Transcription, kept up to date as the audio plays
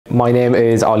My name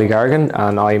is Ollie Gargan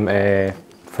and I'm a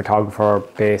photographer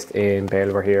based in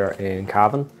Bailieborough here in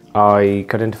Cavan. I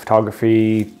got into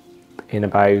photography in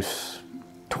about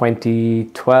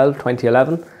 2012,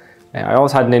 2011. I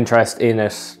always had an interest in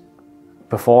it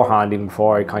beforehand, even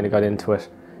before I kind of got into it,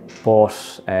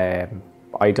 but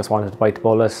I just wanted to bite the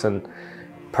bullet and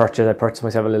I purchased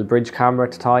myself a little bridge camera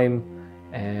at the time,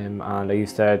 and I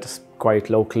used to just go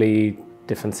out locally,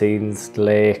 different scenes, the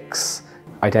lakes.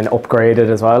 I then upgraded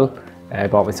as well. I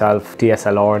bought myself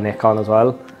DSLR Nikon as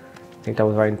well. I think that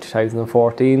was around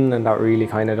 2014, and that really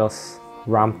kind of just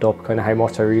ramped up kind of how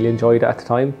much I really enjoyed it at the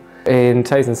time. In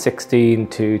 2016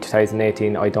 to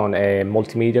 2018, I done a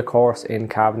multimedia course in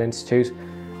Cavan Institute.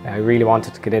 I really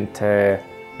wanted to get into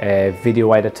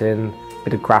video editing, a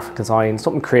bit of graphic design,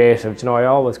 something creative. You know, I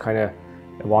always kind of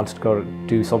wanted to go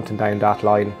do something down that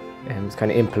line, and was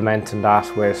kind of implementing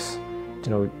that with,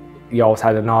 you know, you always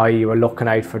had an eye, you were looking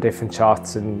out for different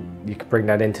shots and you could bring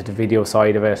that into the video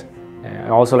side of it. I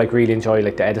also really enjoy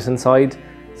the editing side,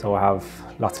 so I have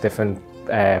lots of different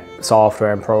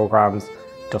software and programs,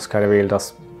 just kind of really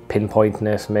just pinpointing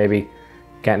it, maybe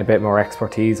getting a bit more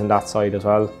expertise on that side as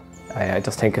well. I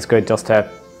just think it's good just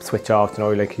to switch off, you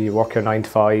know, like you work your 9 to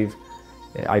 5.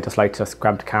 I just like to just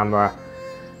grab the camera,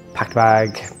 pack the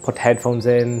bag, put the headphones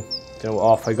in, you know,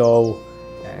 off I go.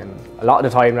 A lot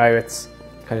of the time now it's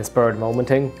kind of spur of the moment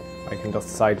thing. I can just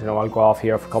decide, you know, I'll go off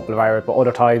here for a couple of hours, but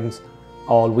other times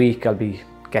all week I'll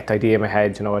get the idea in my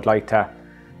head, you know, I'd like to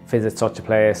visit such a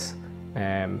place.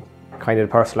 Kind of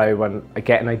the person when I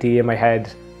get an idea in my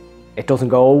head, it doesn't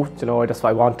go, you know,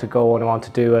 I want to go and I want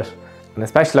to do it. And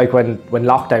especially when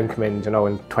lockdown came in, you know,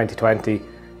 in 2020,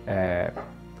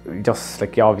 just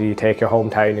you take your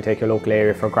hometown, you take your local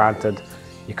area for granted.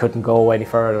 You couldn't go any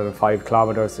further than 5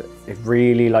 kilometers. It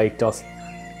really just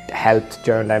helped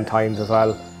during them times as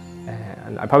well.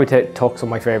 And I probably took some of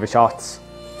my favourite shots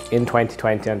in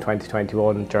 2020 and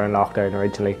 2021 during lockdown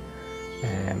originally.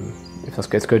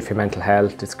 It's good for your mental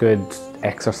health, it's good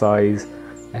exercise,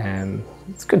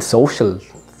 it's good social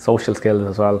skills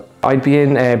as well. I'd be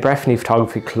in a Breffni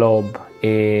Photography Club.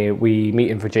 We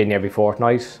meet in Virginia every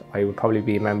fortnight. I would probably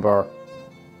be a member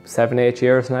 7-8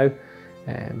 years now.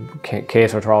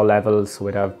 Cater to all levels.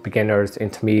 We'd have beginners,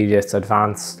 intermediates,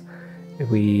 advanced.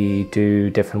 We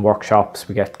do different workshops,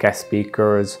 we get guest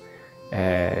speakers,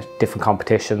 different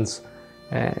competitions.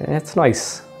 It's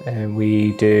nice.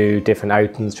 We do different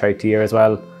outings throughout the year as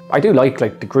well. I do like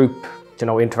the group, you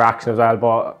know, interaction as well,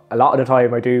 but a lot of the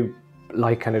time I do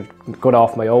like kind of good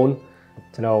off my own.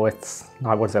 You know, it's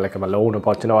not, I wouldn't say like I'm alone,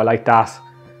 but you know, I like that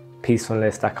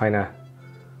peacefulness, that kind of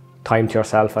time to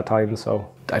yourself at times.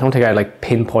 So I don't think I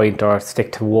pinpoint or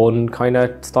stick to one kind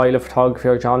of style of photography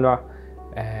or genre.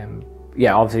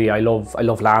 Yeah, obviously I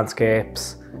love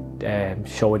landscapes,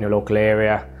 showing your local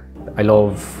area. I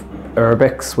love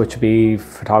urbex, which would be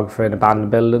photography in abandoned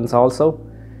buildings also.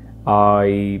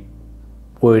 I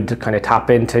would kind of tap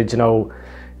into, you know,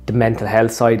 the mental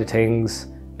health side of things,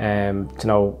 you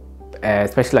know,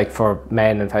 especially for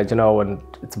men, in fact, you know, and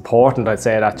it's important, I'd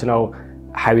say, that, you know,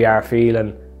 how you are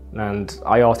feeling. And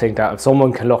I always think that if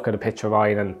someone can look at a picture of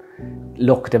mine and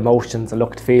look at the emotions and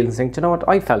look at the feelings and think, you know what,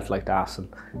 I felt like that, and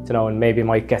you know, and maybe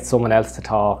might get someone else to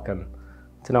talk, and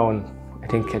you know, and I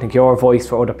think your voice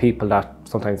for other people that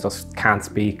sometimes just can't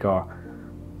speak, or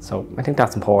so I think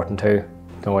that's important too.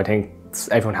 You know, I think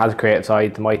everyone has a creative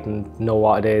side. They mightn't know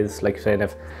what it is. Like saying,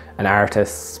 if an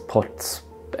artist puts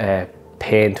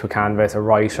paint to a canvas, a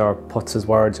writer puts his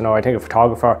words, you know, I think a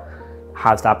photographer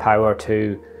has that power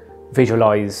to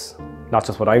visualise not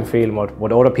just what I'm feeling, but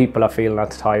what other people are feeling at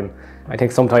the time. I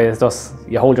think sometimes it's just,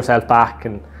 you hold yourself back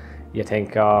and you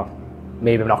think, oh,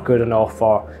 maybe I'm not good enough,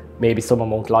 or maybe someone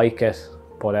won't like it.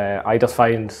 But I just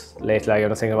find lately,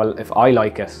 I'm just thinking, well, if I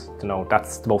like it, you know,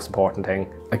 that's the most important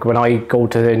thing. Like when I go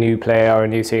to a new play or a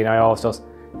new scene, I always just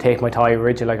take my time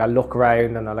originally. I look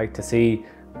around and I like to see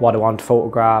what I want to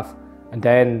photograph, and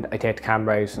then I take the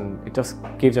camera out, and it just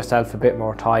gives yourself a bit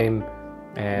more time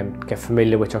and get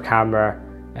familiar with your camera,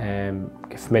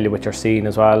 get familiar with your scene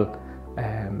as well.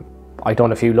 I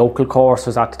done a few local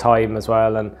courses at the time as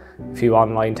well, and a few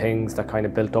online things that kind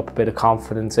of built up a bit of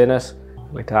confidence in it.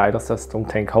 Like that, I just don't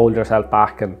think, hold yourself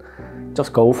back and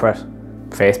just go for it.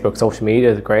 Facebook, social media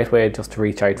is a great way just to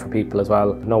reach out for people as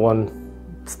well. No one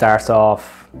starts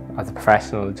off as a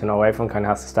professional, you know, everyone kind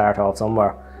of has to start off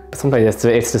somewhere. Sometimes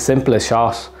it's the simplest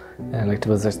shot. And like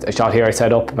there was a shot here I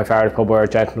set up at my favourite pub where a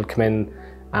gentleman came in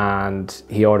and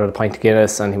he ordered a pint of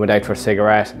Guinness and he went out for a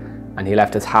cigarette, and he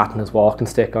left his hat and his walking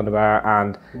stick on the bar,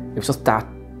 and it was just that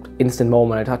instant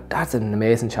moment. I thought, that's an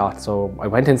amazing shot. So I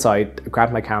went inside,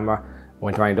 grabbed my camera,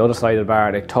 went around the other side of the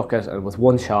bar, they took it, and it was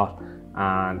one shot,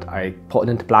 and I put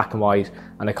it into black and white,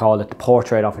 and I called it The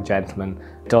Portrait of a Gentleman.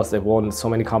 It won so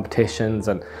many competitions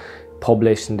and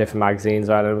published in different magazines,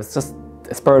 and it was just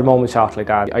a spur of the moment shot like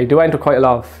that. I do enter quite a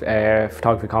lot of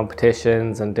photography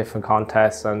competitions and different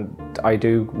contests, and I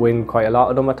do win quite a lot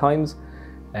of them at times.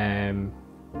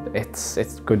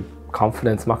 It's good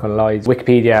confidence, I'm not gonna lie.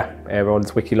 Wikipedia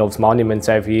runs Wiki Loves Monuments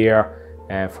every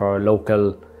year for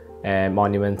local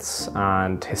monuments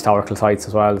and historical sites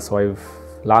as well. So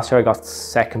last year I got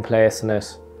second place in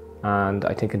it, and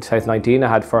I think in 2019 I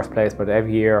had first place, but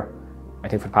every year, I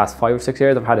think for the past 5 or 6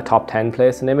 years, I've had a top 10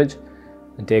 place in image.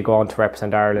 And they go on to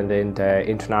represent Ireland in the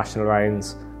international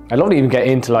rounds. I'd love to even get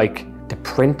into like the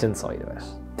printing side of it.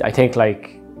 I think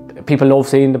like people love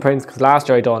seeing the prints, because last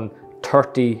year I done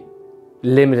 30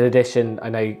 limited edition,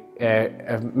 and a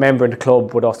member in the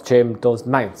club with us, Jim, does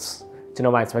mounts. Do you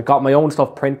know mounts? I got my own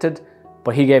stuff printed,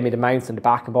 but he gave me the mounts and the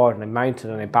backing board, and I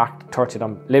mounted and I backed 30 of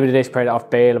them. Limited edition printed off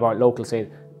Bailieborough, local scene.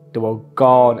 They were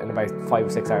gone in about 5 or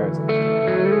 6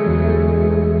 hours.